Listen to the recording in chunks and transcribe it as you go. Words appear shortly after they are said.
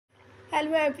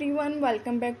Hello everyone,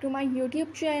 welcome back to my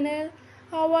YouTube channel.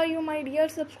 How are you my dear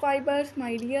subscribers,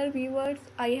 my dear viewers?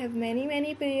 I have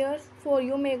many prayers for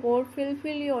you. May God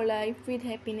fulfill your life with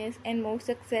happiness and more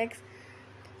success.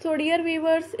 So dear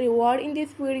viewers, reward in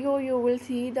this video you will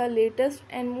see the latest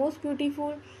and most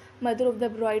beautiful mother of the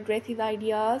bride dresses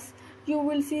ideas. You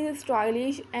will see the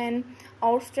stylish and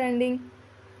outstanding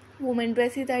women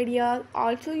dresses ideas.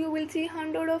 Also you will see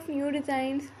hundred of new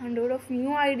designs, hundred of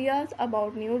new ideas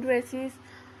about new dresses.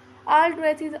 All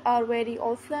dresses are very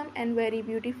awesome and very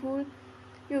beautiful.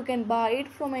 You can buy it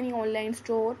from any online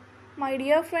store. My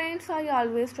dear friends, I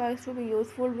always try to be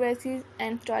useful dresses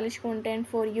and stylish content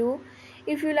for you.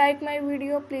 If you like my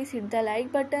video, please hit the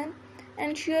like button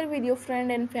and share with your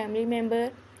friend and family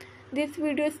member. This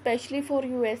video is especially for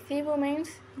USA women's,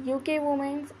 UK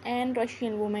women's and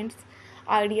Russian women's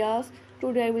ideas.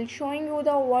 Today I will showing you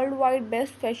the worldwide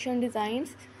best fashion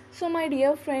designs. So my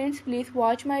dear friends, please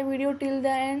watch my video till the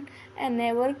end and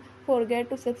never forget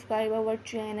to subscribe our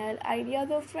channel.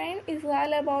 Ideas of Friend is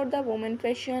all about the women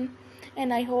fashion,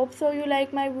 and I hope so you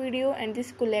like my video and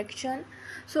this collection.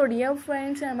 So dear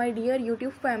friends and my dear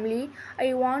YouTube family,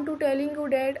 I want to telling you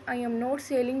that I am not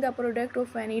selling the product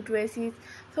of any dresses.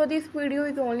 So this video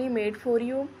is only made for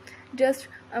you. Just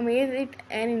amaze it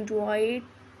and enjoy it.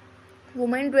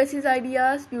 Women dresses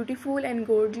ideas, beautiful and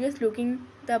gorgeous looking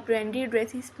the branded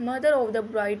dresses, mother of the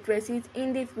bride dresses.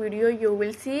 In this video you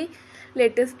will see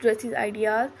latest dresses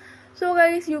ideas. So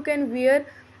guys, you can wear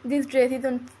these dresses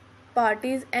on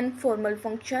parties and formal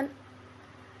function.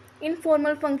 In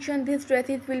formal function, these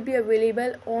dresses will be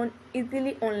available on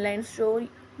easily online store.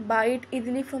 Buy it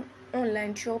easily from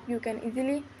online shop. You can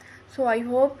easily. So I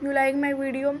hope you like my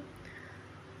video.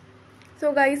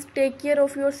 So guys, take care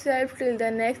of yourself till the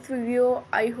next video.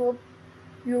 I hope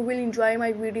you will enjoy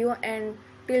my video and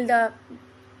till the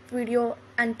video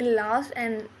until last,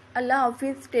 and Allah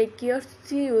Hafiz. Take care.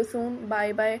 See you soon.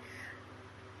 Bye bye.